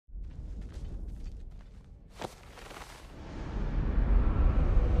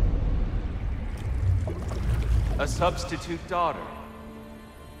A substitute daughter.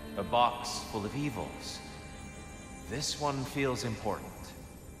 A box full of evils. This one feels important.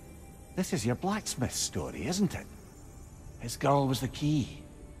 This is your blacksmith story, isn't it? His girl was the key,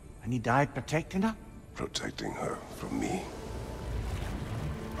 and he died protecting her? Protecting her from me.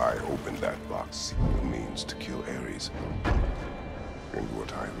 I opened that box seeking the means to kill Ares. And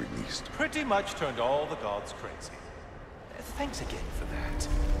what I released. Pretty much turned all the gods crazy. Thanks again for that.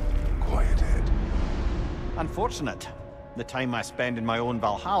 Quiet, Head. Unfortunate. The time I spend in my own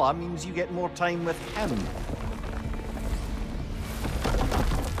Valhalla means you get more time with him.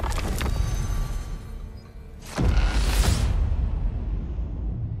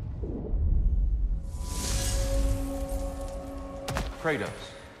 Kratos,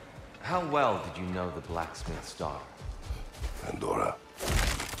 how well did you know the blacksmith's daughter? Pandora.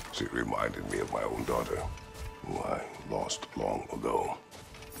 She reminded me of my own daughter, who I lost long ago.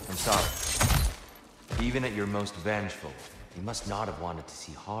 I'm sorry. Even at your most vengeful, you must not have wanted to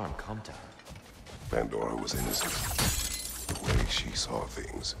see harm come to her. Pandora was innocent. The way she saw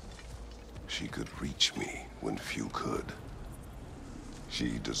things, she could reach me when few could.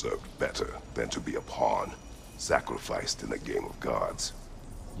 She deserved better than to be a pawn, sacrificed in a game of gods.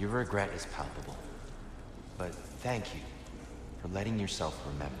 Your regret is palpable. But thank you for letting yourself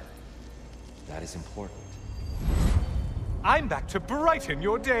remember. That is important. I'm back to brighten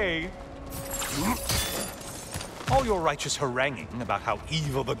your day. All your righteous haranguing about how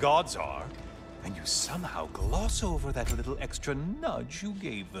evil the gods are, and you somehow gloss over that little extra nudge you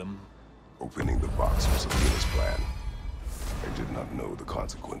gave them. Opening the box was Athena's plan. I did not know the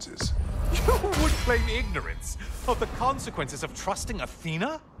consequences. You would claim ignorance of the consequences of trusting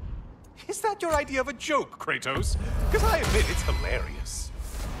Athena? Is that your idea of a joke, Kratos? Because I admit it's hilarious.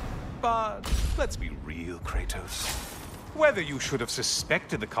 But let's be real, Kratos. Whether you should have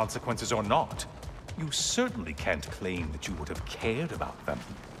suspected the consequences or not, you certainly can't claim that you would have cared about them.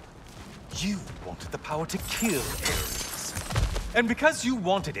 You wanted the power to kill Ares. And because you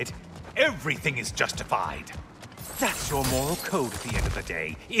wanted it, everything is justified. That's your moral code at the end of the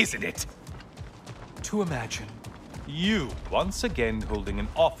day, isn't it? To imagine you once again holding an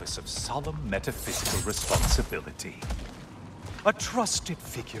office of solemn metaphysical responsibility. A trusted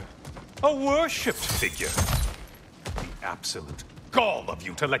figure. A worshipped figure. The absolute gall of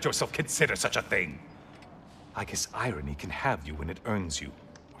you to let yourself consider such a thing. I guess irony can have you when it earns you,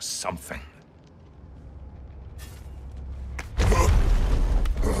 or something.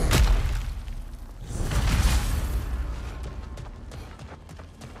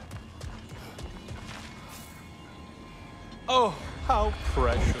 Oh, how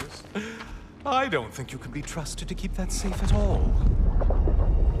precious. I don't think you can be trusted to keep that safe at all.